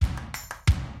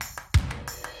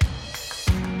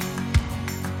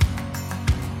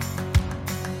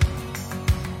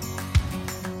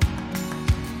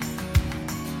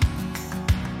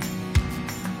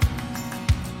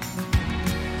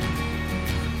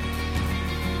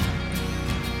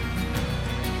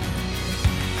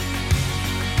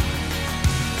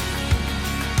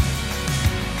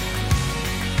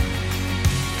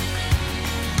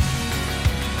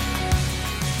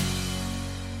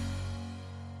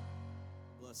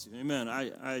Bless you. Amen.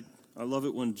 I love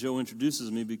it when Joe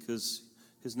introduces me because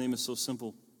his name is so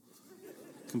simple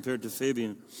compared to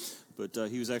Fabian. But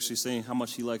he was actually saying how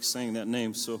much he likes saying that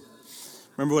name. So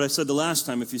remember what I said the last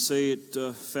time. If you say it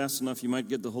fast enough, you might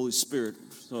get the Holy Spirit.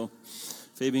 So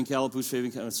Fabian Calapush,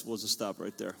 that was a stop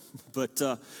right there. But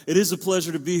it is a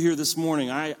pleasure to be here this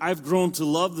morning. I've grown to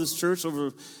love this church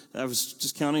I was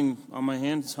just counting on my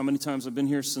hands how many times I've been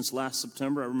here since last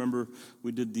September. I remember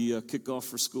we did the kickoff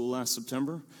for school last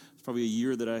September. It's probably a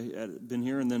year that I had been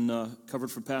here, and then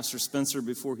covered for Pastor Spencer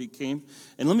before he came.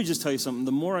 And let me just tell you something.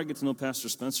 The more I get to know Pastor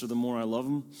Spencer, the more I love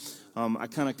him. I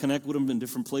kind of connect with him in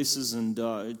different places, and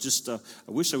I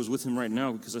wish I was with him right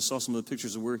now because I saw some of the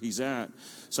pictures of where he's at.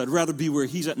 So I'd rather be where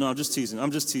he's at. No, I'm just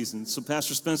teasing. So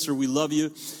Pastor Spencer, we love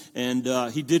you.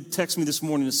 And he did text me this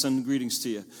morning to send greetings to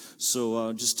you.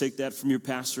 So just take that from your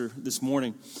pastor this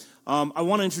morning. I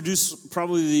want to introduce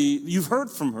you've heard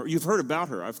from her. You've heard about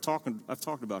her. I've talked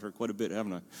about her quite a bit,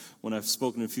 haven't I, when I've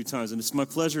spoken a few times. And it's my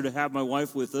pleasure to have my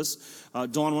wife with us.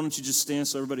 Dawn, why don't you just stand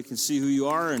so everybody can see who you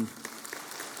are. And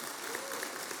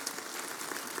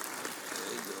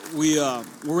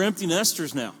we're empty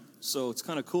nesters now. So it's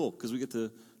kind of cool because we get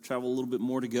to travel a little bit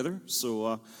more together.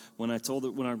 So we had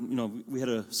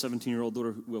a 17-year-old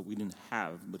daughter. Well, we didn't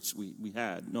have, but we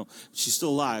had. No, she's still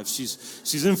alive.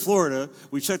 She's in Florida.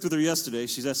 We checked with her yesterday.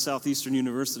 She's at Southeastern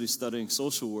University studying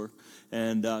social work,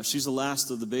 and she's the last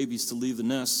of the babies to leave the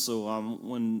nest. So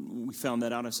when we found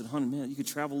that out, I said, "Honey, man, you could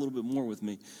travel a little bit more with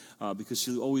me," because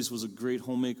she always was a great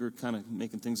homemaker, kind of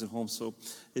making things at home. So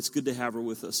it's good to have her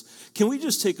with us. Can we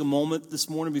just take a moment this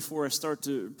morning before I start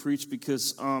to preach?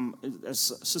 Because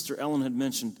as Sister Ellen had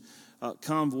mentioned,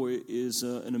 Convoy is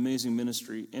an amazing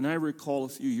ministry. And I recall a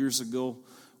few years ago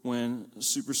when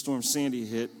Superstorm Sandy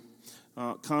hit,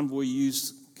 Convoy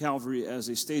used Calvary as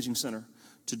a staging center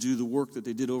to do the work that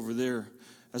they did over there,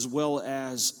 as well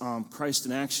as Christ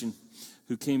in Action,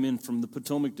 who came in from the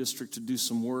Potomac District to do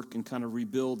some work and kind of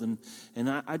rebuild. And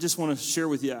I just want to share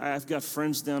with you, I've got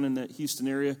friends down in that Houston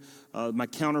area. My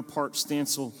counterpart,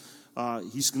 Stancil,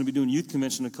 he's going to be doing youth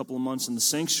convention in a couple of months, and the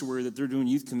sanctuary that they're doing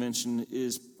youth convention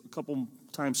is a couple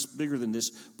times bigger than this.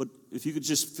 But if you could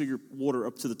just figure water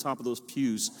up to the top of those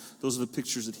pews, those are the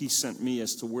pictures that he sent me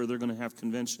as to where they're going to have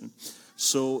convention.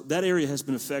 So that area has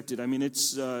been affected. I mean,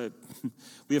 it's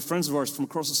we have friends of ours from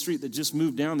across the street that just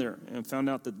moved down there and found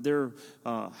out that their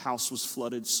house was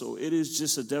flooded. So it is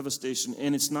just a devastation,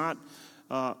 and it's not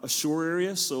a shore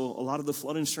area, so a lot of the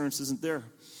flood insurance isn't there.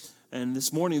 And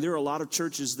this morning, there are a lot of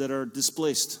churches that are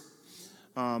displaced.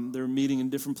 They're meeting in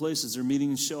different places. They're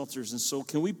meeting in shelters. And so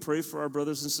can we pray for our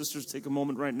brothers and sisters? Take a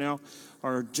moment right now.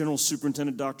 Our General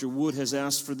Superintendent, Dr. Wood, has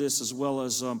asked for this, as well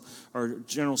as our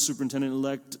General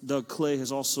Superintendent-elect, Doug Clay,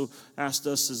 has also asked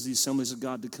us as the Assemblies of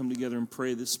God to come together and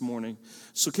pray this morning.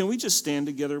 So can we just stand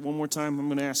together one more time? I'm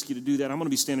going to ask you to do that. I'm going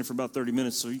to be standing for about 30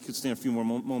 minutes, so you can stand a few more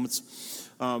moments.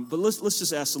 But let's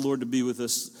just ask the Lord to be with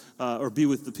us, or be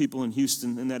with the people in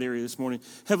Houston in that area this morning.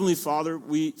 Heavenly Father,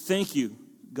 we thank you,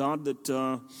 God,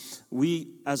 that we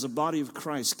as a body of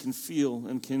Christ can feel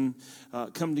and can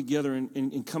come together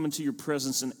and come into your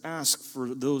presence and ask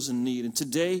for those in need. And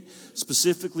today,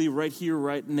 specifically right here,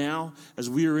 right now, as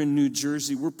we are in New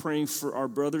Jersey, we're praying for our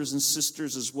brothers and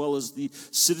sisters as well as the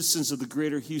citizens of the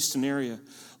greater Houston area,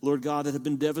 Lord God, that have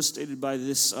been devastated by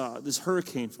this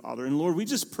hurricane, Father. And Lord, we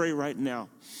just pray right now,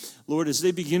 Lord, as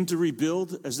they begin to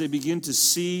rebuild, as they begin to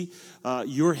see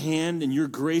your hand and your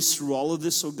grace through all of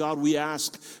this, oh God, we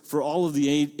ask for all of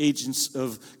the agents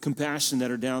of compassion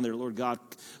that are down there, Lord God.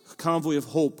 Convoy of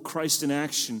Hope, Christ in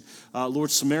Action, Lord,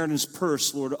 Samaritan's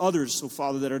Purse, Lord, others, so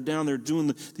Father, that are down there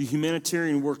doing the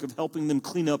humanitarian work of helping them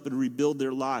clean up and rebuild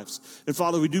their lives. And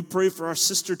Father, we do pray for our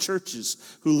sister churches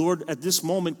who, Lord, at this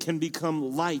moment can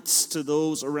become lights to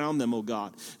those around them, oh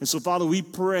God. And so, Father, we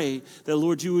pray that,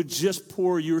 Lord, you would just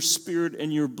pour your spirit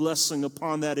and your blessing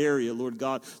upon that area, Lord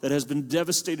God, that has been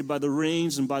devastated by the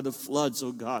rains and by the floods,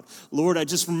 oh God. Lord, I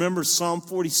just remember Psalm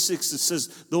 46. It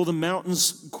says, though the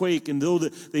mountains quake and though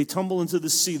they tumble into the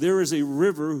sea, there is a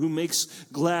river who makes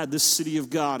glad this city of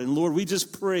God. And Lord, we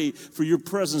just pray for your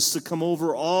presence to come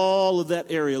over all of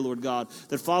that area, Lord God,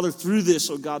 that Father, through this,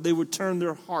 oh God, they would turn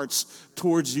their hearts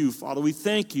towards you. Father, we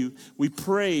thank you. We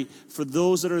pray for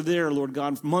those that are there, Lord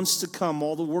God, months to come,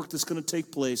 all the work that's going to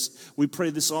take place. We pray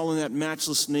this all in that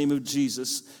matchless name of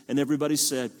Jesus. And everybody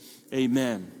said,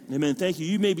 amen. Amen. Thank you.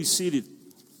 You may be seated.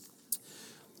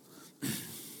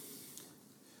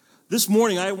 This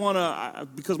morning, I want to,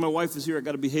 because my wife is here, I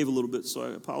got to behave a little bit, so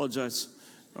I apologize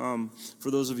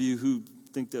for those of you who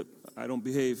think that I don't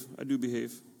behave. I do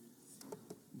behave.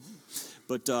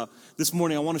 But this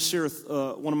morning I want to share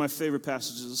one of my favorite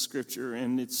passages of Scripture,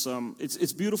 and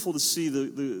it's beautiful to see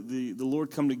the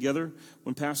Lord come together.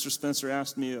 When Pastor Spencer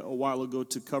asked me a while ago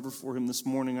to cover for him this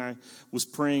morning, I was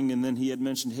praying, and then he had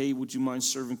mentioned, hey, would you mind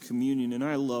serving communion? And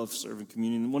I love serving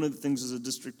communion. And one of the things as a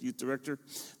district youth director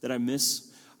that I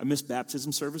miss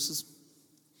baptism services,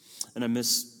 and I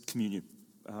miss communion.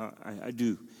 I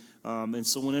do. And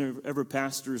so whenever a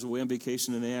pastor is away on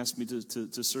vacation and they ask me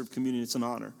to serve communion, it's an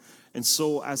honor. And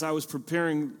so as I was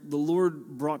preparing, the Lord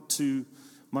brought to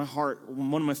my heart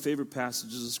one of my favorite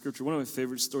passages of Scripture, one of my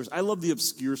favorite stories. I love the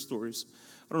obscure stories.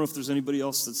 I don't know if there's anybody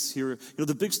else that's here.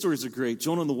 The big stories are great.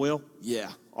 Jonah and the whale,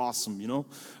 yeah, awesome,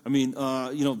 I mean,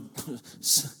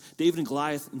 David and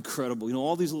Goliath, incredible.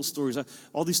 All these little stories,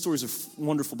 all these stories are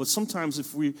wonderful. But sometimes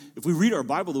if we read our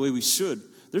Bible the way we should,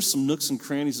 there's some nooks and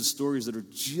crannies of stories that are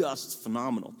just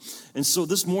phenomenal. And so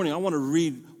this morning, I want to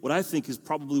read what I think is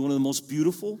probably one of the most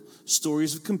beautiful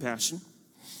stories of compassion.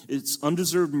 It's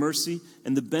undeserved mercy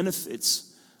and the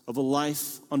benefits of a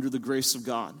life under the grace of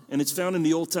God. And it's found in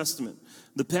the Old Testament.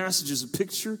 The passage is a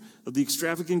picture of the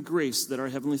extravagant grace that our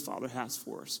Heavenly Father has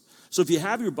for us. So if you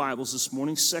have your Bibles this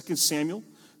morning, 2 Samuel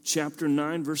chapter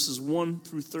 9, verses 1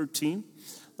 through 13.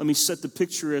 Let me set the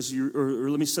picture or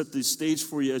let me set the stage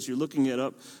for you as you're looking it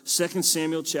up. 2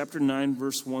 Samuel chapter 9,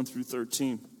 verse 1 through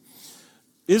 13.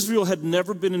 Israel had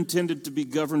never been intended to be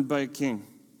governed by a king.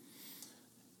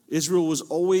 Israel was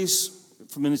always,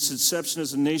 from its inception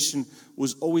as a nation,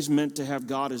 was always meant to have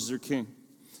God as their king.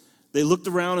 They looked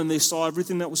around and they saw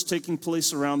everything that was taking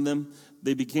place around them.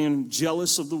 They became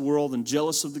jealous of the world and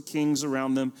jealous of the kings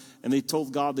around them, and they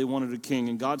told God they wanted a king.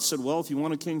 And God said, well, if you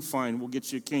want a king, fine, we'll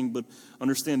get you a king, but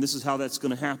understand this is how that's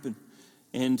going to happen.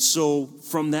 And so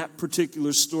from that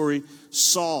particular story,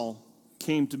 Saul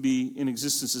came to be in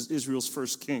existence as Israel's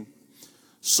first king.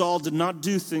 Saul did not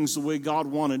do things the way God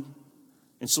wanted,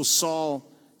 and so Saul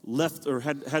left or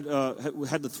had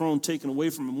the throne taken away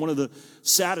from him. One of the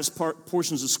saddest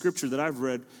portions of Scripture that I've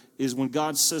read is when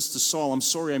God says to Saul, I'm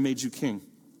sorry I made you king.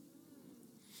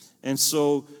 And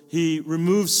so he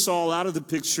removes Saul out of the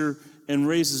picture and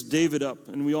raises David up.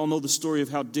 And we all know the story of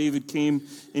how David came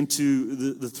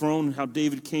into the throne, how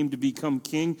David came to become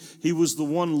king. He was the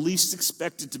one least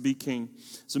expected to be king.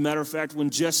 As a matter of fact,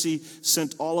 when Jesse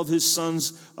sent all of his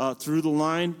sons through the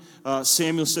line,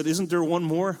 Samuel said, isn't there one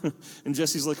more? And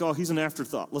Jesse's like, oh, he's an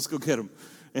afterthought. Let's go get him.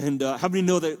 And how many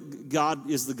know that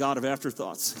God is the God of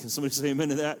afterthoughts? Can somebody say amen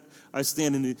to that? I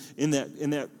stand in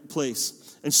that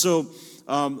place. And so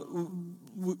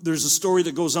there's a story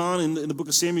that goes on in the book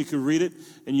of Samuel. You can read it,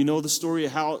 and you know the story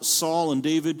of how Saul and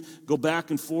David go back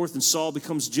and forth, and Saul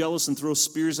becomes jealous and throws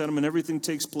spears at him, and everything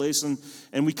takes place.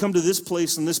 And we come to this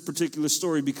place in this particular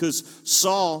story because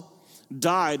Saul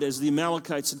died as the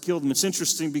Amalekites had killed him. It's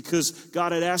interesting because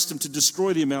God had asked him to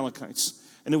destroy the Amalekites,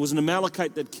 and it was an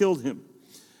Amalekite that killed him.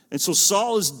 And so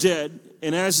Saul is dead,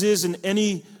 and as is in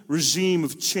any regime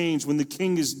of change, when the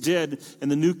king is dead and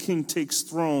the new king takes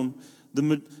throne,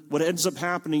 what ends up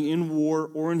happening in war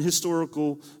or in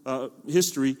historical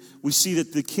history, we see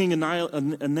that the king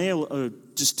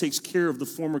just takes care of the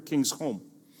former king's home.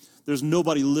 There's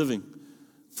nobody living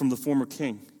from the former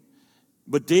king.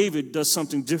 But David does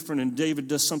something different, and David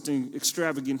does something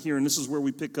extravagant here, and this is where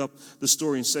we pick up the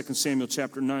story in 2 Samuel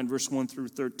chapter 9, verse 1 through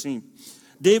 13.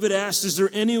 David asked, is there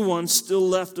anyone still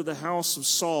left of the house of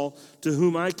Saul to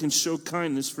whom I can show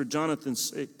kindness for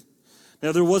Jonathan's sake?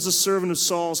 Now there was a servant of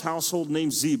Saul's household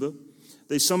named Ziba.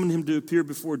 They summoned him to appear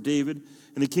before David,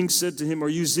 and the king said to him, are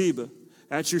you Ziba?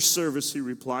 At your service, he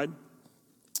replied.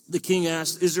 The king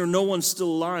asked, is there no one still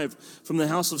alive from the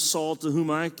house of Saul to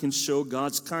whom I can show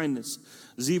God's kindness?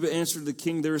 Ziba answered the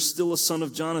king, there is still a son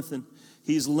of Jonathan.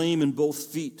 He is lame in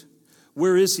both feet.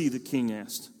 Where is he? The king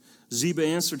asked. Ziba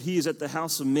answered, he is at the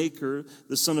house of Machir,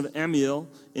 the son of Ammiel,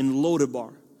 in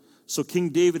Lodabar. So King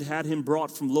David had him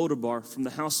brought from Lodabar, from the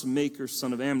house of Machir,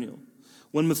 son of Ammiel.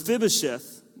 When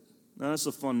Mephibosheth, now that's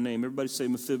a fun name, everybody say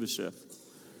Mephibosheth.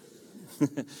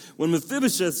 When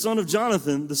Mephibosheth, son of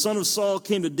Jonathan, the son of Saul,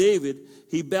 came to David,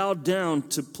 he bowed down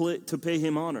to pay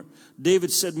him honor.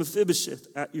 David said, Mephibosheth,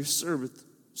 at your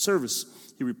service,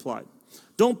 he replied.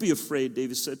 Don't be afraid,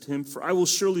 David said to him, for I will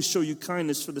surely show you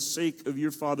kindness for the sake of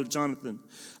your father Jonathan.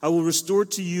 I will restore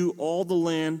to you all the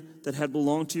land that had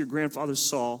belonged to your grandfather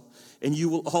Saul, and you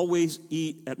will always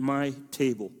eat at my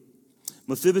table.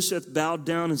 Mephibosheth bowed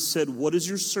down and said, what is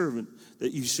your servant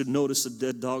that you should notice a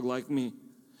dead dog like me?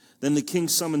 Then the king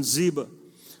summoned Ziba,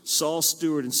 Saul's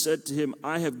steward, and said to him,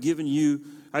 I have given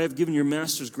your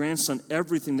master's grandson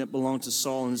everything that belonged to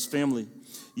Saul and his family.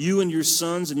 You and your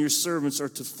sons and your servants are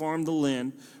to farm the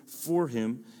land for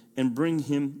him and bring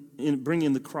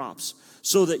in the crops,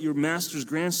 so that your master's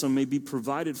grandson may be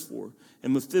provided for.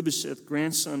 And Mephibosheth,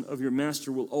 grandson of your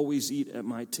master, will always eat at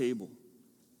my table."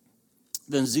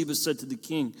 Then Ziba said to the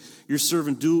king, "Your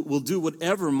servant will do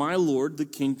whatever my lord the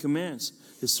king commands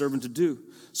his servant to do."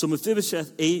 So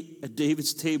Mephibosheth ate at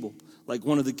David's table like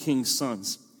one of the king's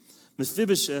sons.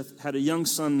 Mephibosheth had a young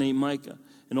son named Micah,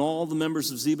 and all the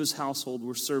members of Ziba's household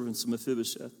were servants of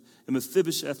Mephibosheth. And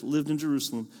Mephibosheth lived in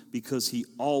Jerusalem because he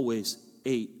always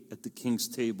ate at the king's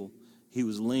table. He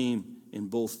was lame in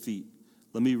both feet.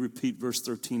 Let me repeat verse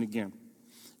 13 again.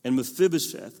 And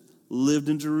Mephibosheth lived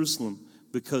in Jerusalem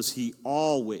because he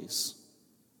always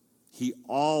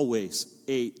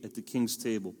ate at the king's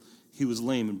table. He was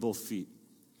lame in both feet.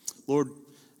 Lord,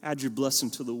 add your blessing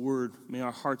to the word. May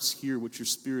our hearts hear what your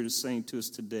Spirit is saying to us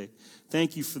today.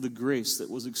 Thank you for the grace that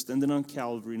was extended on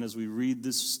Calvary. And as we read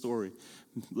this story,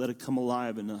 let it come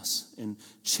alive in us and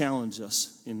challenge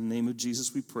us. In the name of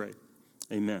Jesus we pray.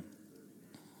 Amen.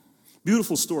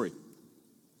 Beautiful story.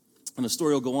 And the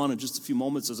story will go on in just a few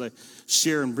moments as I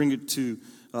share and bring it to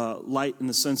light in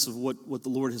the sense of what the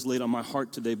Lord has laid on my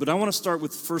heart today. But I want to start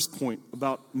with the first point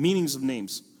about meanings of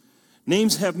names.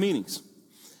 Names have meanings.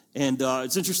 And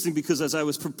it's interesting because as I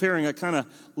was preparing, I kind of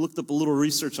looked up a little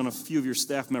research on a few of your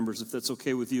staff members, if that's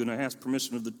okay with you. And I asked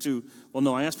permission of the two. Well,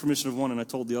 no, I asked permission of one, and I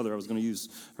told the other I was going to use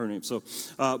her name. So,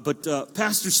 but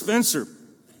Pastor Spencer,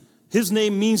 his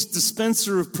name means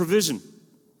dispenser of provision.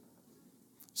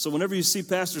 So whenever you see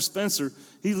Pastor Spencer,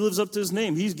 he lives up to his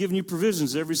name. He's giving you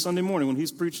provisions every Sunday morning when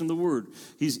he's preaching the word.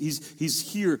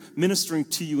 He's here ministering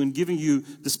to you and giving you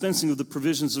dispensing of the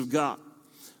provisions of God.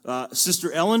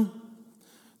 Sister Ellen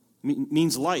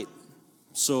means light.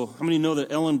 So how many know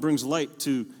that Ellen brings light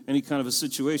to any kind of a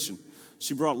situation?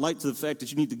 She brought light to the fact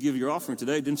that you need to give your offering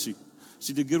today, didn't she?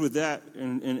 She did good with that.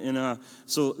 And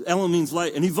so Ellen means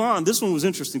light. And Yvonne, this one was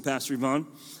interesting, Pastor Yvonne.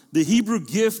 The Hebrew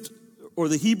gift or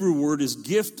the Hebrew word is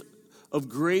gift of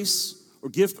grace or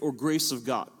gift or grace of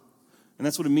God. And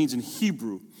that's what it means in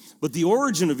Hebrew. But the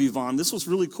origin of Yvonne, this was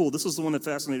really cool. This was the one that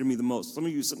fascinated me the most. Some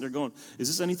of you sitting there going, is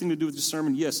this anything to do with your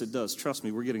sermon? Yes, it does. Trust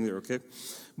me, we're getting there, okay?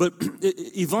 But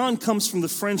Yvonne comes from the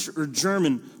French or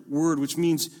German word, which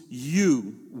means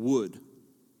yew wood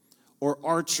or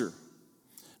archer.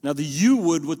 Now, the yew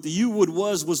wood, what the yew wood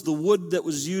was the wood that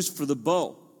was used for the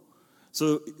bow.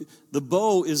 So the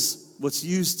bow is what's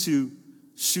used to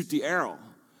shoot the arrow.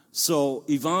 So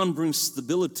Yvonne brings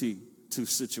stability to a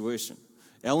situation.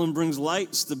 Ellen brings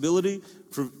light, stability,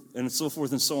 and so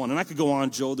forth and so on. And I could go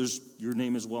on, Joe, there's your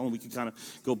name as well, and we could kind of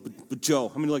go, but Joe,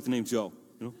 how many like the name Joe?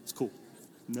 You know, it's cool.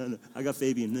 No, I got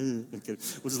Fabian. No, okay.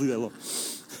 We'll just leave that alone.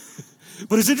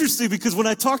 But it's interesting because when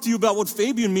I talk to you about what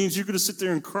Fabian means, you're going to sit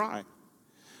there and cry.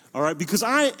 All right? Because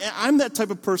I'm that type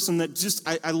of person that just,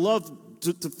 I love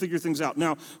to figure things out.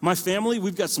 Now, my family,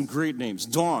 we've got some great names.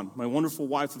 Dawn, my wonderful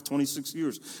wife of 26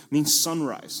 years, means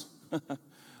sunrise.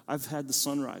 I've had the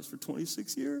sunrise for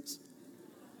 26 years.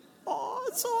 Oh,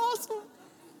 it's so awesome.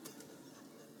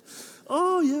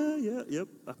 Oh, yep.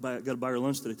 I got to buy her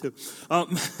lunch today, too.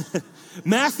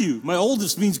 Matthew, my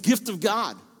oldest, means gift of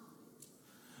God.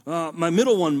 My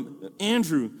middle one,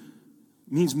 Andrew,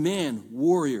 means man,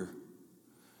 warrior.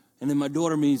 And then my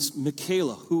daughter means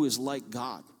Michaela, who is like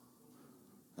God.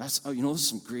 That's, those are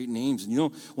some great names.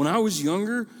 And, when I was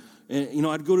younger,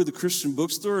 I'd go to the Christian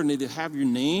bookstore and they'd have your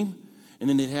name and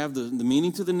then they'd have the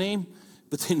meaning to the name,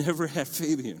 but they never had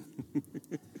Fabian.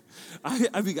 I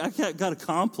got a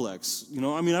complex,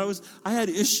 I had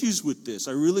issues with this.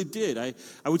 I really did. I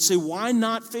would say, why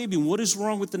not Fabian? What is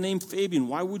wrong with the name Fabian?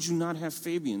 Why would you not have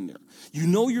Fabian there?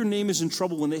 Your name is in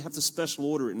trouble when they have to special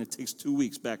order it and it takes 2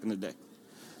 weeks back in the day.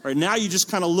 All right, now you just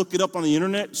kind of look it up on the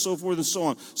internet, so forth and so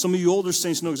on. Some of you older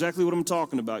saints know exactly what I'm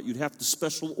talking about. You'd have to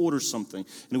special order something,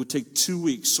 and it would take 2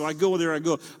 weeks. So I go there,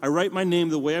 I write my name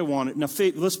the way I want it. Now,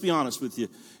 let's be honest with you.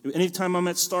 Anytime I'm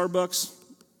at Starbucks,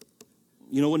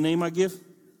 you know what name I give?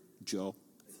 Joe.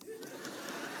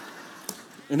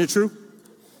 Isn't it true?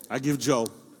 I give Joe.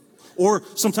 Or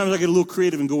sometimes I get a little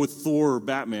creative and go with Thor or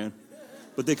Batman.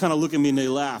 But they kind of look at me and they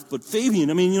laugh. But Fabian,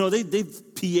 they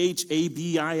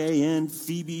P-H-A-B-I-A-N,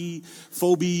 Phoebe,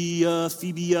 phobia,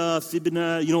 phibia,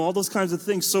 fibina, all those kinds of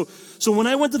things. So when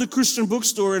I went to the Christian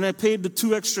bookstore and I paid the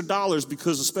 $2 extra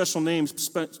because the special names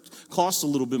cost a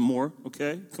little bit more,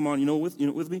 okay? Come on,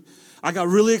 with me? I got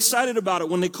really excited about it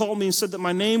when they called me and said that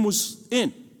my name was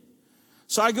in.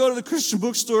 So I go to the Christian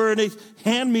bookstore and they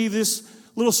hand me this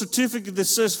little certificate that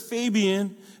says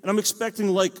Fabian. And I'm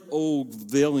expecting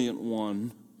valiant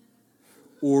one,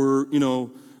 or,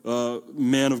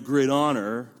 man of great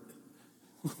honor.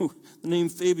 The name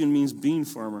Fabian means bean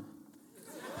farmer.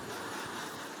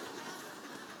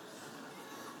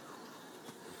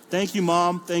 Thank you,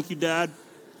 Mom. Thank you, Dad.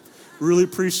 Really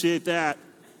appreciate that.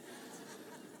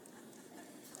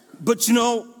 But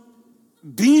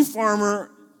being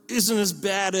farmer isn't as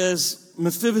bad as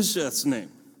Mephibosheth's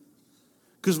name.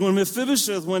 Because when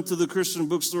Mephibosheth went to the Christian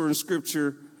bookstore in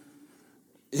Scripture,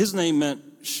 his name meant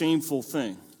shameful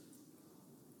thing.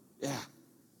 Yeah.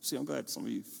 See, I'm glad some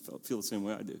of you feel the same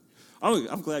way I do.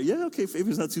 I'm glad, okay,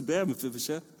 Fabian's not too bad,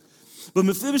 Mephibosheth. But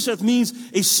Mephibosheth means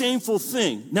a shameful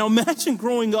thing. Now imagine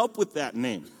growing up with that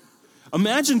name.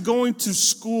 Imagine going to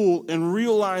school and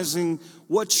realizing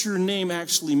what your name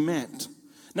actually meant.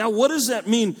 Now, what does that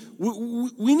mean?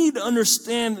 We need to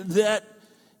understand that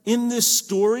in this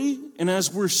story, and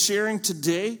as we're sharing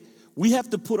today, we have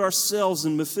to put ourselves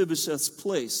in Mephibosheth's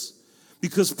place.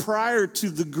 Because prior to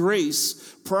the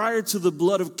grace, prior to the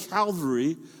blood of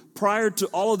Calvary, prior to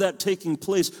all of that taking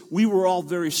place, we were all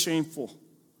very shameful.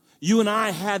 You and I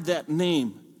had that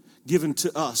name given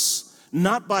to us,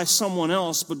 not by someone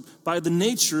else, but by the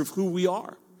nature of who we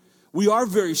are. We are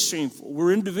very shameful.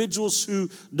 We're individuals who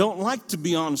don't like to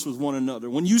be honest with one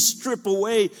another. When you strip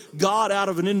away God out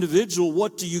of an individual,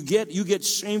 what do you get? You get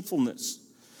shamefulness.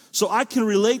 So I can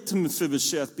relate to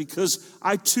Mephibosheth because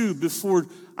I too, before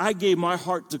I gave my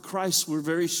heart to Christ, were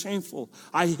very shameful.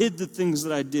 I hid the things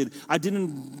that I did. I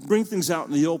didn't bring things out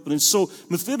in the open. And so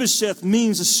Mephibosheth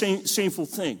means a shameful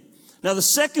thing. Now the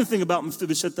second thing about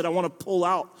Mephibosheth that I want to pull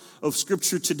out of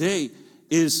Scripture today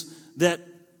is that,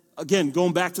 again,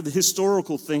 going back to the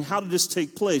historical thing, how did this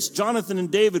take place? Jonathan and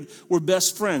David were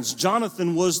best friends.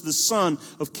 Jonathan was the son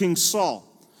of King Saul.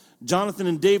 Jonathan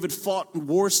and David fought in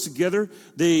wars together.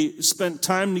 They spent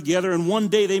time together, and one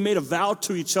day they made a vow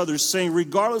to each other saying,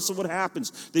 regardless of what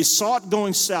happens, they saw it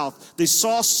going south. They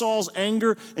saw Saul's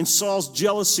anger and Saul's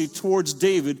jealousy towards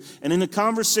David, and in a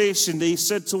conversation they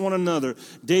said to one another,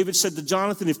 David said to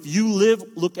Jonathan, if you live,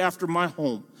 look after my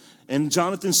home. And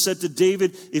Jonathan said to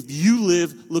David, if you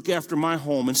live, look after my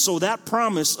home. And so that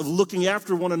promise of looking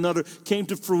after one another came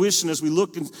to fruition as we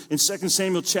look in 2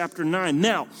 Samuel chapter 9.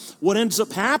 Now, what ends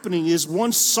up happening is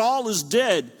once Saul is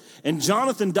dead and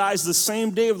Jonathan dies the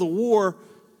same day of the war,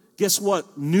 guess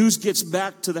what? News gets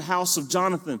back to the house of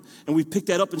Jonathan. And we pick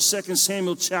that up in 2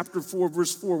 Samuel chapter 4,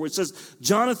 verse 4, where it says,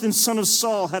 Jonathan, son of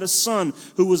Saul, had a son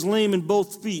who was lame in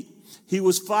both feet. He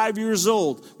was 5 years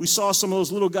old. We saw some of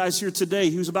those little guys here today.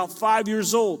 He was about 5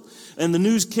 years old. And the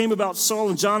news came about Saul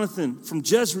and Jonathan from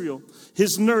Jezreel.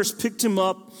 His nurse picked him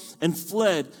up and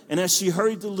fled. And as she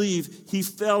hurried to leave, he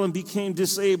fell and became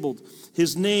disabled.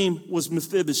 His name was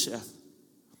Mephibosheth.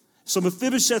 So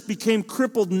Mephibosheth became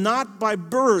crippled not by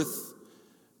birth,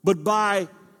 but by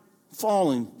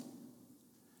falling.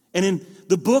 And in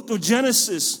the book of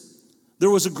Genesis, there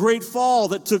was a great fall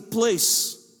that took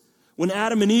place when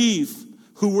Adam and Eve,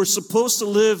 who were supposed to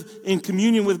live in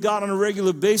communion with God on a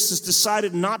regular basis,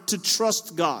 decided not to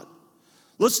trust God.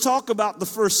 Let's talk about the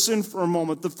first sin for a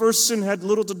moment. The first sin had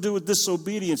little to do with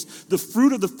disobedience. The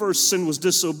fruit of the first sin was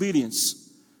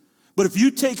disobedience. But if you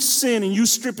take sin and you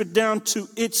strip it down to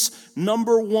its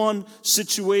number one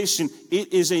situation,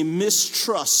 it is a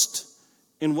mistrust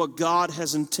in what God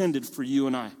has intended for you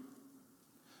and I.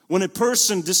 When a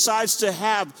person decides to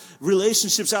have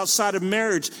relationships outside of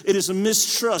marriage, it is a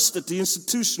mistrust that the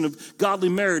institution of godly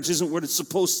marriage isn't what it's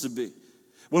supposed to be.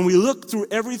 When we look through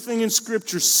everything in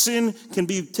Scripture, sin can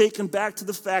be taken back to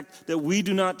the fact that we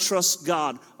do not trust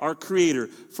God, our Creator,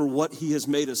 for what He has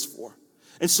made us for.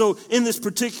 And so in this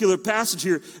particular passage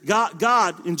here,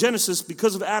 God in Genesis,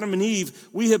 because of Adam and Eve,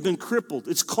 we have been crippled.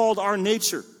 It's called our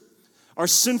nature. Our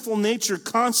sinful nature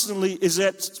constantly is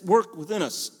at work within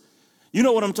us. You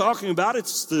know what I'm talking about.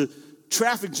 It's the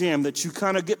traffic jam that you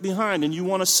kind of get behind and you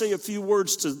want to say a few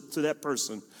words to that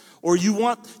person. Or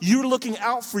you're looking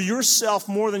out for yourself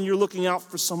more than you're looking out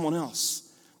for someone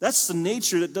else. That's the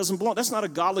nature that doesn't belong. That's not a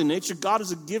godly nature. God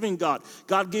is a giving God.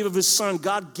 God gave of His Son.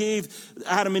 God gave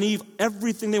Adam and Eve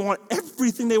everything they wanted.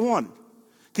 Everything they wanted.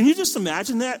 Can you just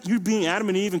imagine that? You being Adam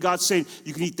and Eve and God saying,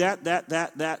 you can eat that, not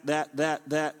that,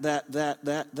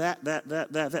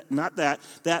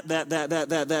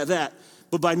 that.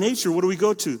 But by nature, what do we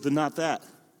go to? The not that.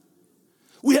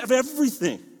 We have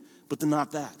everything, but the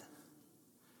not that.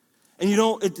 And you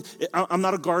know, I'm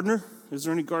not a gardener. Is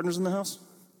there any gardeners in the house?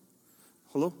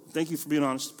 Hello? Thank you for being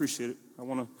honest. Appreciate it. I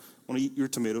want to eat your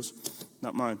tomatoes,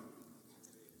 not mine.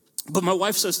 But my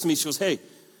wife says to me, she goes, hey,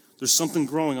 there's something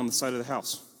growing on the side of the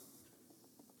house.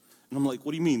 And I'm like,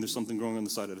 what do you mean there's something growing on the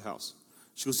side of the house?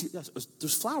 She goes, yes,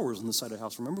 there's flowers on the side of the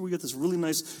house. Remember, we got this really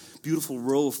nice, beautiful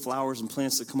row of flowers and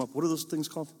plants that come up. What are those things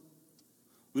called?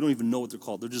 We don't even know what they're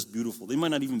called. They're just beautiful. They might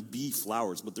not even be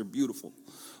flowers, but they're beautiful.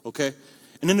 Okay?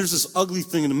 And then there's this ugly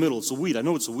thing in the middle. It's a weed. I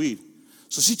know it's a weed.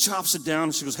 So she chops it down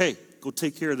and she goes, hey, go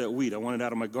take care of that weed. I want it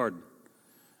out of my garden.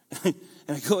 And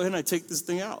I go ahead and I take this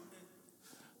thing out.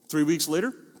 3 weeks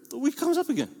later, the weed comes up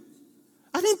again.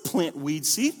 I didn't plant weed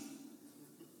seed.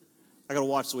 I got to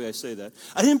watch the way I say that.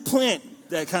 I didn't plant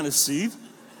that kind of seed.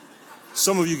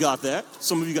 Some of you got that.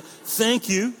 Some of you got, thank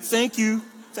you.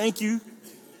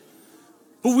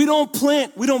 But we don't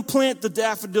plant the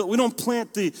daffodil. We don't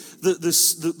plant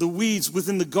the weeds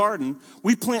within the garden.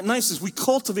 We plant nice. We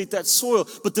cultivate that soil.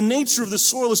 But the nature of the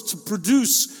soil is to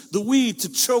produce the weed,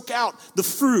 to choke out the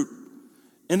fruit.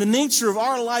 And the nature of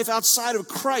our life outside of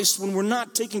Christ, when we're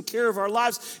not taking care of our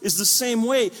lives, is the same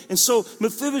way. And so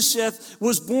Mephibosheth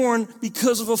was born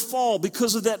because of a fall,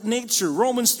 because of that nature.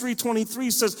 Romans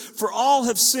 3:23 says, for all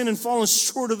have sinned and fallen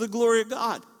short of the glory of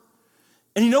God.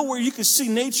 And you know where you can see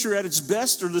nature at its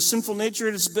best, or the sinful nature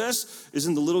at its best, is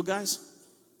in the little guys.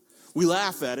 We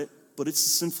laugh at it, but it's the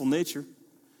sinful nature.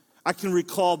 I can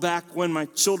recall back when my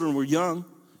children were young,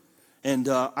 and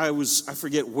I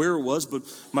forget where it was, but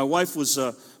my wife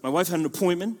had an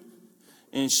appointment,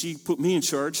 and she put me in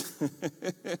charge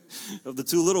of the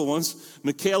two little ones.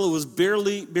 Michaela was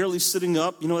barely sitting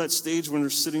up. You know that stage when they're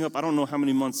sitting up? I don't know how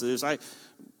many months it is.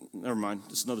 Never mind.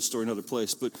 It's another story, another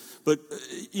place. But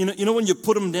you know when you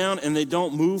put them down and they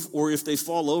don't move, or if they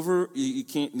fall over, you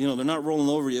can't. You know they're not rolling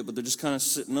over yet, but they're just kind of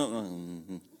sitting up.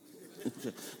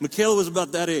 Michaela was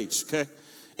about that age. Okay,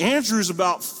 Andrew's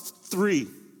about 3.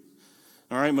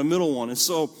 All right, my middle one. And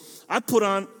so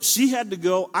she had to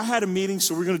go. I had a meeting,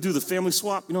 so we're going to do the family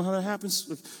swap. You know how that happens?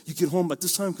 Like, you get home by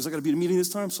this time because I got to be at a meeting this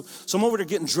time. So I'm over there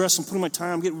getting dressed. I'm putting my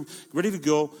tie. I'm getting ready to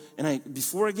go. And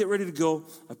before I get ready to go,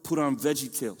 I put on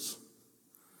VeggieTales.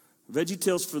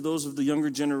 VeggieTales, for those of the younger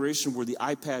generation, were the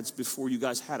iPads before you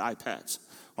guys had iPads.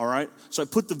 All right? So I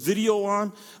put the video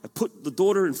on. I put the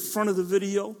daughter in front of the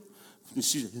video.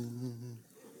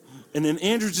 And then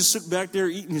Andrew's just sitting back there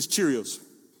eating his Cheerios.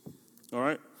 All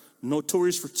right?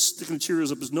 Notorious for sticking the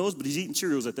Cheerios up his nose, but he's eating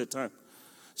Cheerios at that time.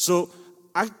 So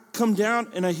I come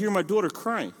down and I hear my daughter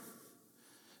crying.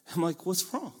 I'm like,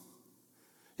 what's wrong?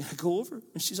 And I go over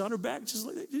and she's on her back.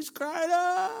 She's crying.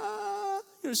 Ah!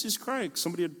 She's crying.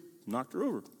 Somebody had knocked her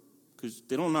over because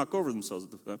they don't knock over themselves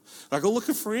at the time. I go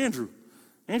looking for Andrew.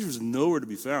 Andrew's nowhere to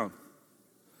be found.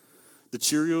 The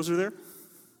Cheerios are there.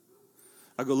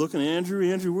 I go looking at Andrew.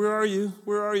 Andrew, where are you?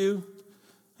 Where are you?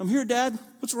 I'm here, Dad.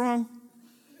 What's wrong?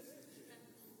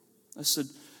 I said,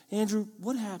 Andrew,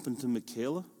 what happened to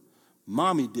Michaela?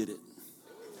 Mommy did it.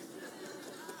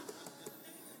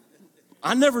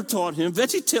 I never taught him.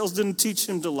 VeggieTales didn't teach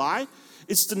him to lie.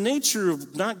 It's the nature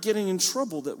of not getting in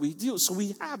trouble that we deal with. So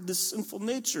we have this sinful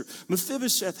nature.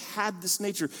 Mephibosheth had this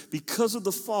nature. Because of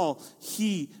the fall,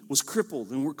 he was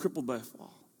crippled, and we're crippled by a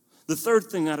fall. The third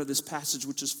thing out of this passage,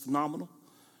 which is phenomenal,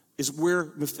 is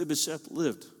where Mephibosheth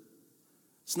lived.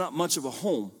 It's not much of a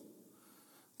home.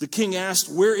 The king asked,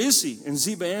 where is he? And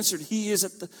Ziba answered, he is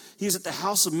at the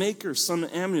house of Machir, son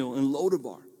of Ammiel, in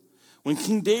Lodabar. When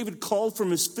King David called for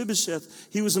Mephibosheth,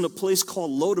 he was in a place called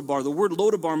Lodabar. The word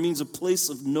Lodabar means a place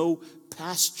of no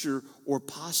pasture or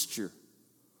posture.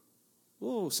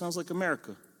 Oh, sounds like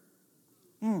America.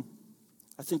 I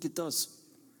think it does.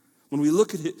 When we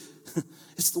look at it,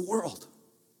 it's the world.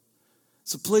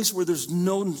 It's a place where there's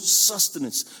no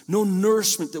sustenance, no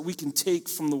nourishment that we can take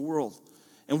from the world.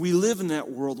 And we live in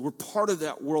that world. We're part of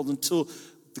that world until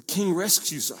the king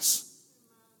rescues us.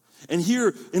 And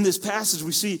here in this passage,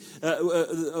 we see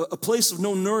a place of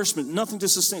no nourishment, nothing to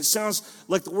sustain. It sounds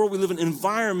like the world we live in,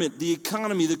 environment, the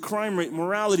economy, the crime rate,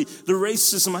 morality, the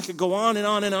racism. I could go on and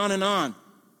on and on and on.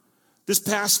 This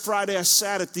past Friday, I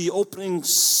sat at the opening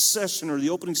session or the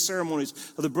opening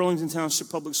ceremonies of the Burlington Township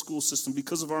Public School System.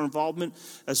 Because of our involvement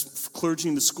as clergy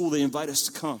in the school, they invite us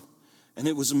to come. And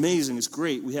it was amazing. It's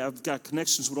great. We have got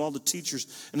connections with all the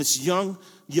teachers. And this young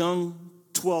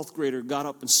 12th grader got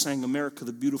up and sang America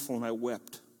the Beautiful, and I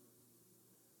wept.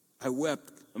 I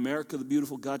wept. America the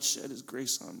Beautiful, God shed his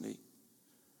grace on me.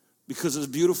 Because as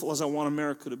beautiful as I want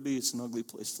America to be, it's an ugly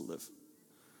place to live.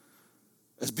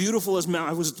 As beautiful as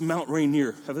I was at Mount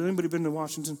Rainier. Have anybody been to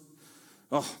Washington?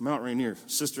 Oh, Mount Rainier.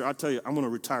 Sister, I tell you, I'm going to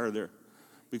retire there.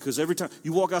 Because every time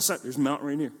you walk outside, there's Mount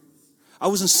Rainier. I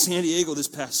was in San Diego this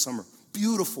past summer.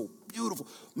 Beautiful, beautiful.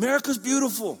 America's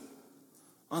beautiful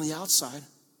on the outside.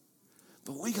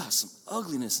 But we got some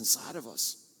ugliness inside of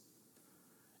us.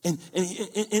 And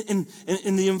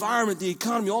in the environment, the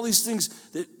economy, all these things,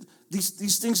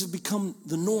 these things have become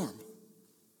the norm.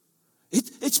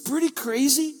 It's pretty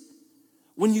crazy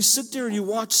when you sit there and you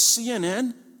watch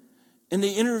CNN and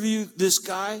they interview this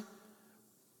guy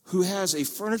who has a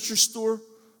furniture store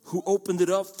who opened it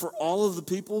up for all of the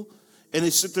people. And they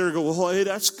sit there and go, well, hey,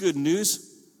 that's good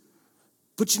news.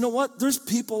 But you know what? There's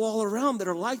people all around that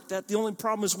are like that. The only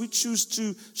problem is we choose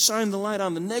to shine the light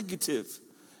on the negative.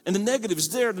 And the negative is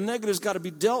there. The negative's got to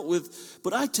be dealt with.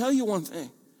 But I tell you one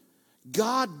thing.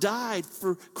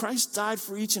 Christ died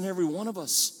for each and every one of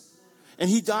us. And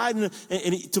he died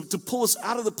to pull us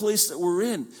out of the place that we're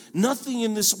in. Nothing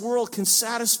in this world can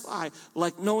satisfy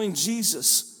like knowing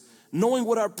Jesus. Knowing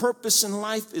what our purpose in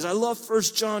life is. I love 1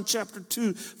 John chapter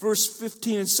 2, verse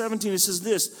 15 and 17. It says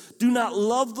this, do not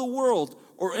love the world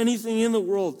or anything in the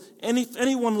world. If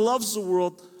anyone loves the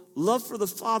world, love for the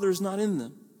Father is not in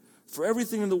them. For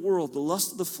everything in the world, the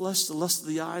lust of the flesh, the lust of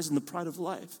the eyes, and the pride of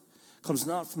life, comes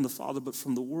not from the Father, but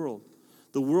from the world.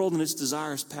 The world and its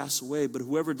desires pass away, but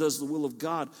whoever does the will of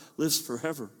God lives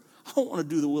forever. I don't want to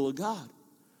do the will of God.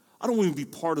 I don't want to be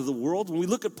part of the world. When we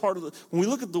look at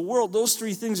the world, those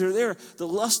three things are there. The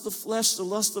lust of flesh, the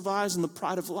lust of eyes, and the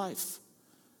pride of life.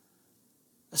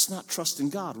 That's not trusting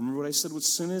God. Remember what I said what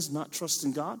sin is? Not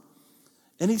trusting God?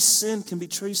 Any sin can be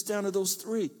traced down to those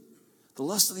three. The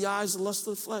lust of the eyes, the lust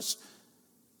of the flesh,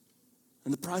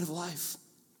 and the pride of life.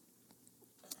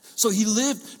 So he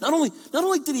lived, not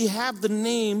only did he have the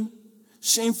name,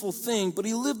 shameful thing, but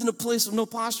he lived in a place of no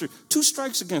posture. 2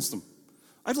 strikes against him.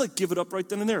 I'd give it up right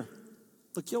then and there.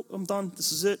 Yo, I'm done.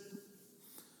 This is it.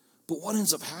 But what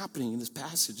ends up happening in this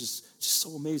passage is just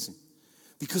so amazing.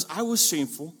 Because I was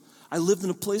shameful. I lived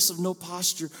in a place of no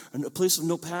posture, and a place of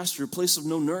no pasture, a place of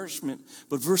no nourishment.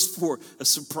 But verse 4, a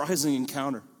surprising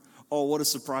encounter. Oh, what a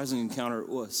surprising encounter it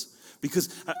was. Because,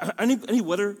 any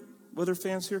weather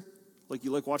fans here?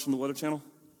 You like watching the Weather Channel?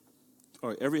 All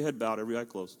right, every head bowed, every eye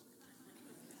closed.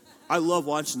 I love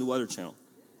watching the Weather Channel.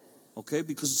 Okay,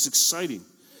 because it's exciting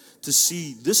to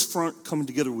see this front coming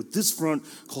together with this front,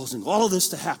 causing all of this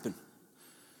to happen.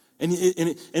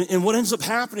 And what ends up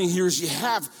happening here is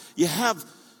you have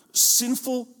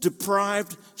sinful,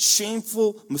 deprived,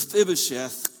 shameful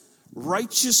Mephibosheth,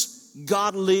 righteous,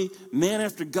 godly, man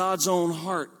after God's own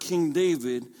heart, King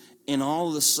David, and all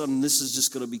of a sudden this is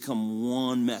just going to become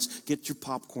one mess. Get your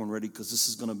popcorn ready because this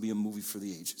is going to be a movie for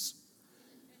the ages.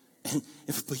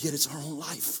 But yet it's our own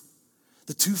life.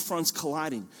 The two fronts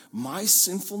colliding. My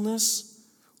sinfulness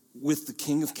with the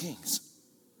King of Kings.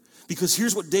 Because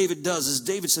here's what David does, is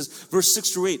David says, verse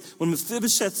 6-8, when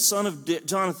Mephibosheth, son of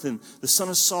Jonathan, the son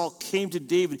of Saul, came to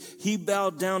David, he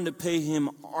bowed down to pay him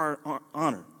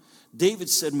honor. David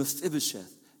said,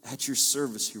 Mephibosheth, at your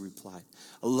service, he replied.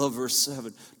 I love verse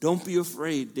 7. Don't be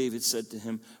afraid, David said to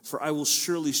him, for I will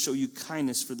surely show you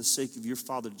kindness for the sake of your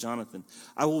father Jonathan.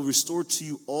 I will restore to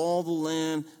you all the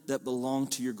land that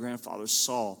belonged to your grandfather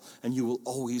Saul, and you will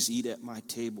always eat at my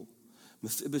table.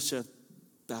 Mephibosheth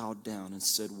bowed down and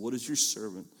said, what is your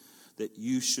servant that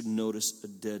you should notice a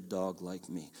dead dog like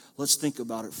me? Let's think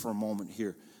about it for a moment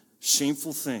here.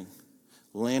 Shameful thing,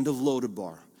 land of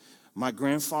Lodabar. My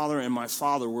grandfather and my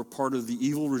father were part of the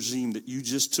evil regime that you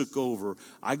just took over.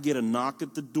 I get a knock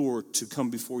at the door to come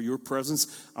before your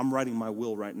presence. I'm writing my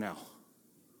will right now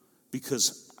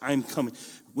because I'm coming.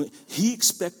 He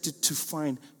expected to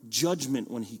find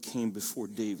judgment when he came before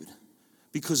David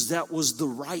because that was the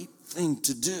right thing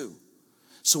to do.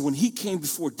 So when he came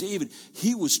before David,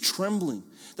 he was trembling.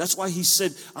 That's why he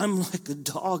said, I'm like a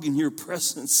dog in your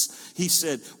presence. He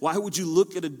said, why would you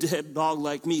look at a dead dog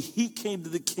like me? He came to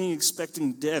the king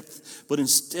expecting death, but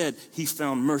instead he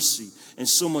found mercy and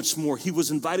so much more. He was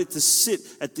invited to sit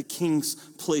at the king's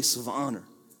place of honor.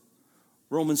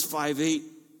 Romans 5:8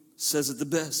 says it the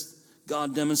best.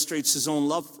 God demonstrates his own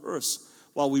love for us.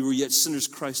 While we were yet sinners,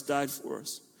 Christ died for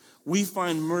us. We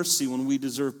find mercy when we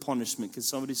deserve punishment. Can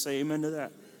somebody say amen to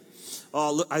that?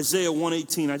 Look, Isaiah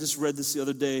 1:18. I just read this the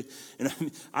other day, and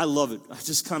I love it.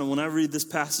 When I read this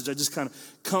passage,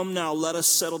 come now, let us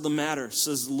settle the matter,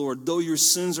 says the Lord. Though your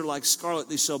sins are like scarlet,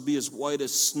 they shall be as white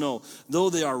as snow. Though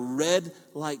they are red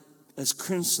as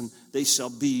crimson, they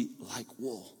shall be like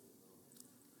wool.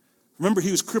 Remember, he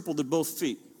was crippled at both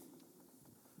feet.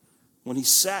 When he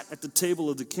sat at the table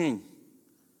of the king,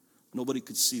 nobody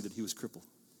could see that he was crippled.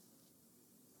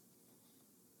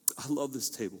 I love this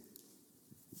table.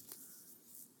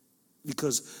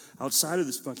 Because outside of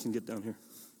this, if I can get down here.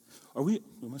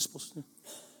 Am I supposed to do?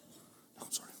 No,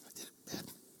 I'm sorry. I did it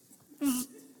bad.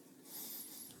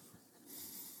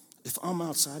 If I'm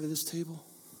outside of this table,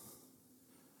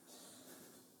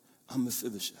 I'm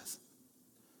Mephibosheth.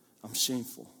 I'm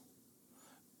shameful.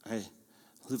 I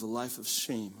live a life of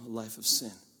shame, a life of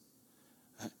sin.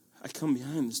 I come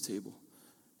behind this table,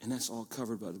 and that's all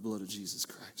covered by the blood of Jesus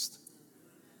Christ.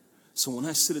 So when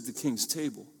I sit at the king's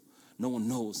table, no one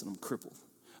knows that I'm crippled.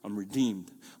 I'm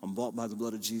redeemed. I'm bought by the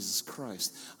blood of Jesus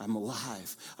Christ. I'm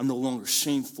alive. I'm no longer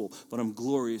shameful, but I'm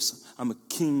glorious. I'm a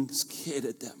king's kid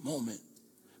at that moment.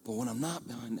 But when I'm not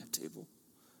behind that table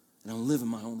and I'm living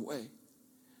my own way,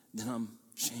 then I'm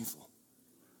shameful.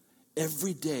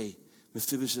 Every day,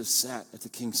 Mephibosheth sat at the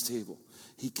king's table.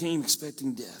 He came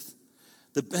expecting death.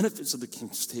 The benefits of the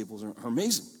king's table are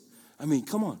amazing. I mean,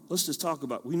 come on, let's just talk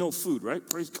about, we know food, right?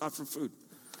 Praise God for food.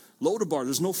 Lodabar,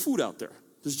 there's no food out there.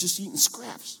 There's just eating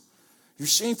scraps. You're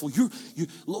shameful.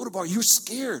 Lodabar, you're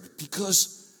scared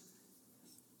because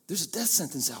there's a death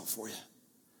sentence out for you.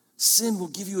 Sin will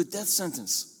give you a death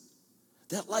sentence.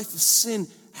 That life of sin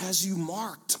has you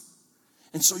marked.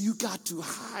 And so you got to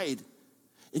hide.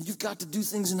 And you've got to do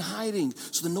things in hiding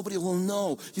so that nobody will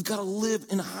know. You've got to live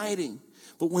in hiding.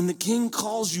 But when the king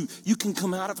calls you, you can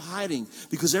come out of hiding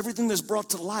because everything that's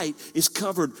brought to light is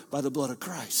covered by the blood of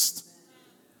Christ.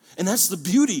 And that's the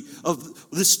beauty of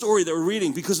this story that we're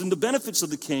reading, because in the benefits of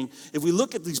the king, if we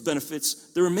look at these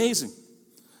benefits, they're amazing.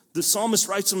 The psalmist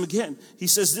writes them again. He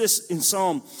says this in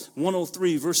Psalm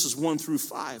 103, verses 1 through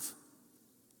 5.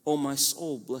 Oh, my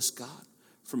soul, bless God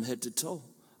from head to toe.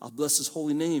 I'll bless his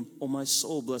holy name. Oh, my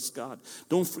soul, bless God.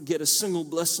 Don't forget a single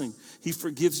blessing. He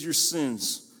forgives your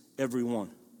sins, every one.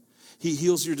 He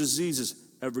heals your diseases,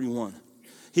 every one.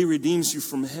 He redeems you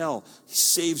from hell. He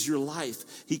saves your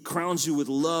life. He crowns you with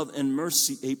love and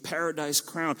mercy, a paradise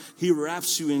crown. He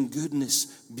wraps you in goodness,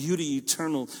 beauty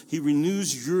eternal. He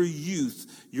renews your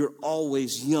youth. You're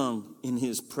always young in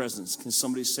his presence. Can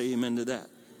somebody say amen to that?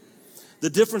 The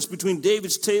difference between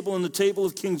David's table and the table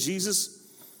of King Jesus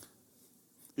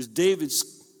is David's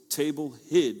table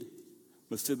hid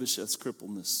Mephibosheth's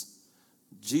crippledness.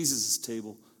 Jesus'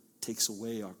 table takes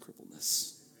away our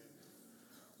crippledness.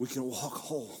 We can walk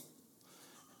whole,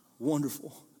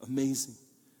 wonderful, amazing.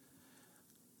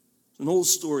 It's an old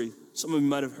story. Some of you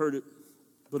might have heard it,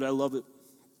 but I love it.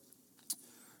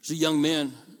 There's a young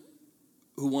man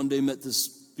who one day met this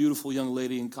beautiful young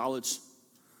lady in college,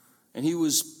 and he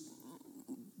was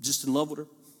just in love with her,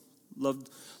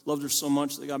 loved her so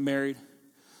much they got married.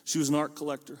 She was an art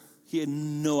collector. He had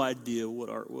no idea what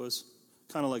art was,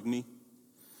 kind of like me.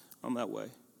 I'm that way.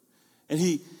 And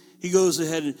he goes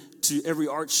ahead to every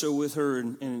art show with her,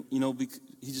 and you know, he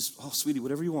just, oh, sweetie,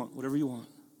 whatever you want.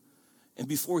 And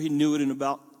before he knew it, in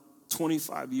about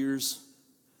 25 years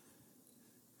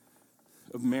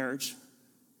of marriage,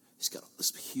 he's got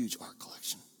this huge art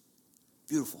collection,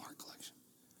 beautiful art collection.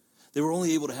 They were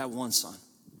only able to have one son,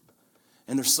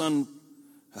 and their son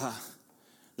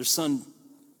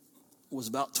was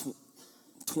about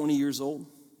 20 years old,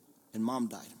 and mom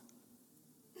died.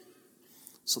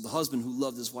 So the husband, who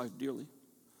loved his wife dearly,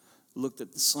 looked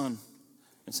at the son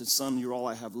and said, son, you're all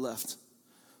I have left.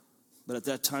 But at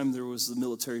that time, there was the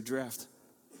military draft,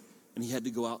 and he had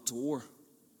to go out to war.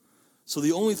 So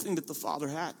the only thing that the father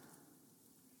had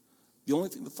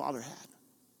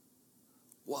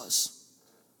was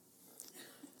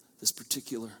this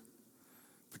particular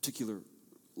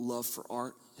love for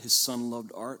art. His son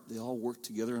loved art. They all worked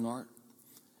together in art.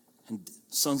 And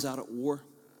son's out at war.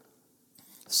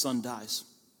 Son dies.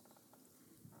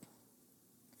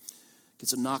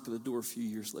 Gets a knock at the door a few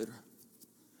years later.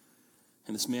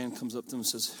 And this man comes up to him and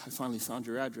says, I finally found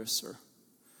your address, sir.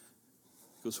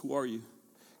 He goes, who are you?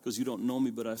 He goes, you don't know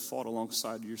me, but I fought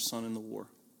alongside your son in the war.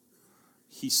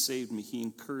 He saved me. He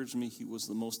encouraged me. He was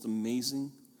the most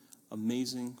amazing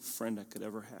friend I could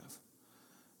ever have.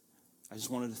 I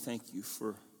just wanted to thank you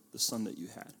for the son that you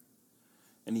had.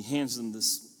 And he hands them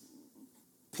this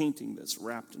painting that's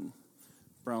wrapped in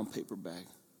a brown paper bag.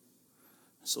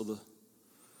 So the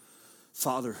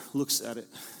father looks at it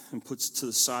and puts it to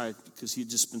the side because he'd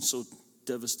just been so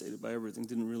devastated by everything,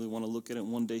 didn't really want to look at it.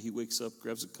 And one day he wakes up,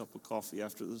 grabs a cup of coffee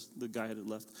after the guy had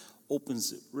left,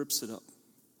 opens it, rips it up.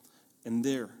 And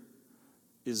there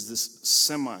is this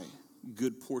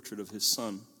semi-good portrait of his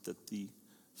son that the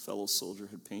fellow soldier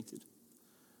had painted.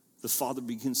 The father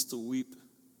begins to weep.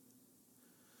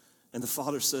 And the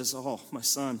father says, oh, my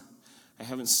son, I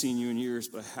haven't seen you in years,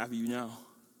 but I have you now.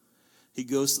 He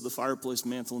goes to the fireplace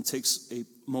mantle and takes a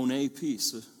Monet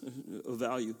piece of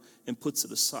value and puts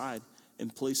it aside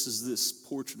and places this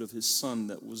portrait of his son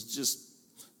that was just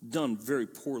done very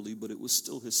poorly, but it was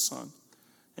still his son.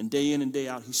 And day in and day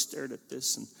out, he stared at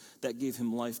this, and that gave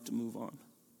him life to move on.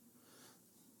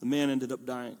 The man ended up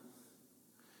dying.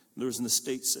 There was an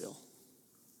estate sale.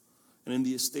 And in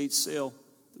the estate sale,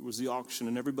 there was the auction,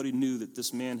 and everybody knew that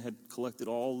this man had collected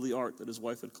all the art that his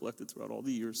wife had collected throughout all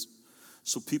the years.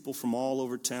 So people from all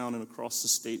over town and across the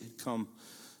state had come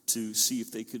to see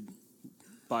if they could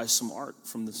buy some art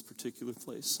from this particular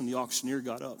place. And the auctioneer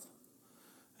got up,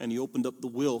 and he opened up the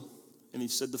will, and he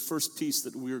said, the first piece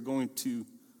that we are going to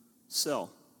sell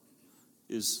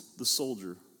is the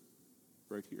soldier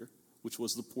right here, which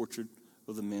was the portrait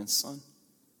of the man's son.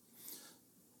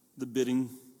 The bidding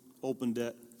opened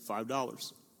at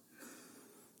 $5.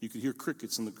 You could hear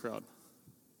crickets in the crowd.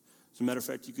 As a matter of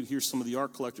fact, you could hear some of the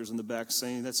art collectors in the back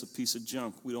saying, that's a piece of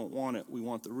junk. We don't want it. We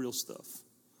want the real stuff.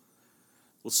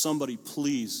 Will somebody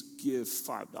please give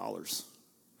 $5?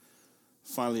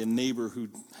 Finally, a neighbor who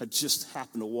had just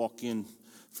happened to walk in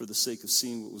for the sake of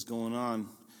seeing what was going on,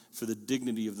 for the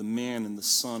dignity of the man and the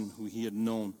son who he had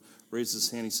known, raised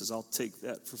his hand. He says, I'll take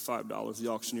that for $5.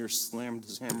 The auctioneer slammed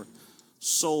his hammer,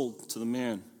 sold to the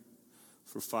man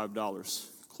for $5.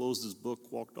 Closed his book,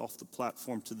 walked off the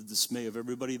platform to the dismay of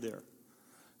everybody there.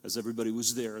 As everybody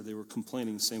was there, they were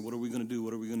complaining, saying, what are we going to do?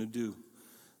 What are we going to do?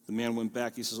 The man went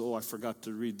back. He says, I forgot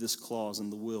to read this clause in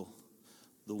the will.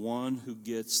 The one who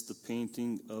gets the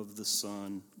painting of the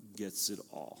sun gets it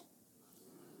all.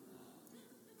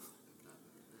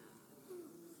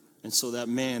 And so that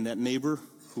man, that neighbor,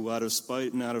 who out of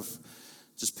spite and out of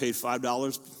just paid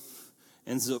 $5,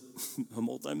 ends up a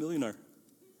multimillionaire.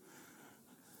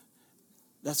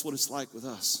 That's what it's like with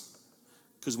us.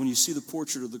 Because when you see the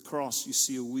portrait of the cross, you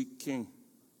see a weak king.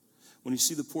 When you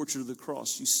see the portrait of the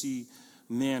cross, you see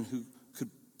a man who could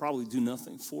probably do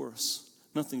nothing for us.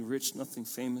 Nothing rich, nothing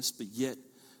famous, but yet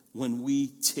when we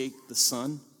take the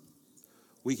Son,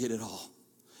 we get it all.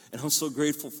 And I'm so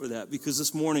grateful for that, because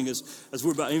this morning as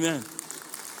we're about, amen.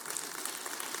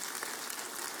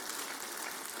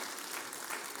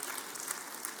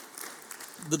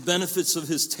 The benefits of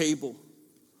his table.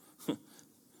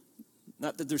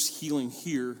 Not that there's healing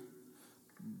here,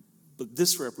 but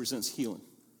this represents healing.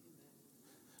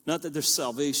 Not that there's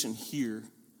salvation here,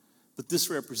 but this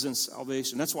represents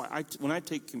salvation. That's why when I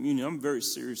take communion, I'm very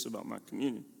serious about my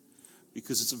communion,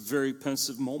 because it's a very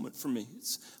pensive moment for me.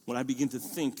 It's when I begin to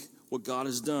think what God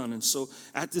has done. And so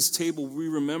at this table, we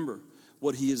remember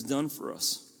what he has done for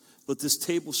us. But this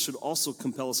table should also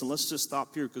compel us. And let's just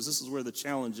stop here, because this is where the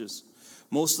challenge is.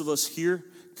 Most of us here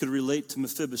could relate to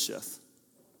Mephibosheth.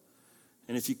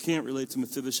 And if you can't relate to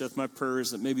Mephibosheth, my prayer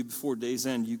is that maybe before day's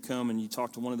end, you come and you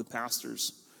talk to one of the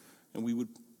pastors, and we would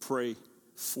pray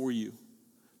for you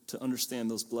to understand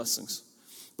those blessings.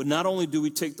 But not only do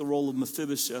we take the role of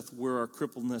Mephibosheth where our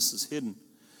crippledness is hidden,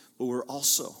 but we're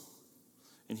also,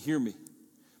 and hear me,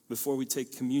 before we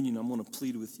take communion, I'm going to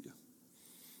plead with you.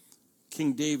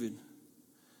 King David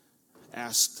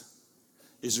asked,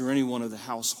 is there anyone of the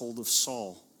household of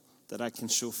Saul that I can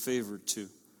show favor to?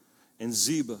 And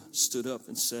Ziba stood up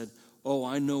and said,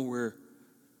 I know where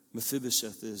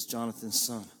Mephibosheth is, Jonathan's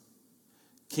son.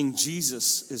 King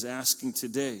Jesus is asking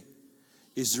today,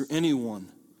 is there anyone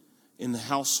in the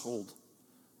household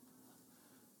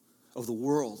of the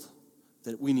world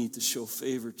that we need to show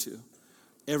favor to?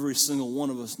 Every single one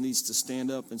of us needs to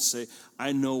stand up and say,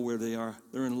 I know where they are.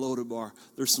 They're in Lodabar.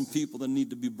 There's some people that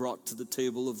need to be brought to the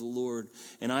table of the Lord.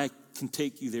 And I can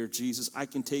take you there, Jesus. I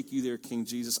can take you there, King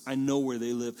Jesus. I know where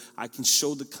they live. I can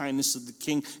show the kindness of the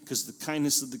King, because the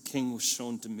kindness of the King was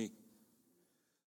shown to me.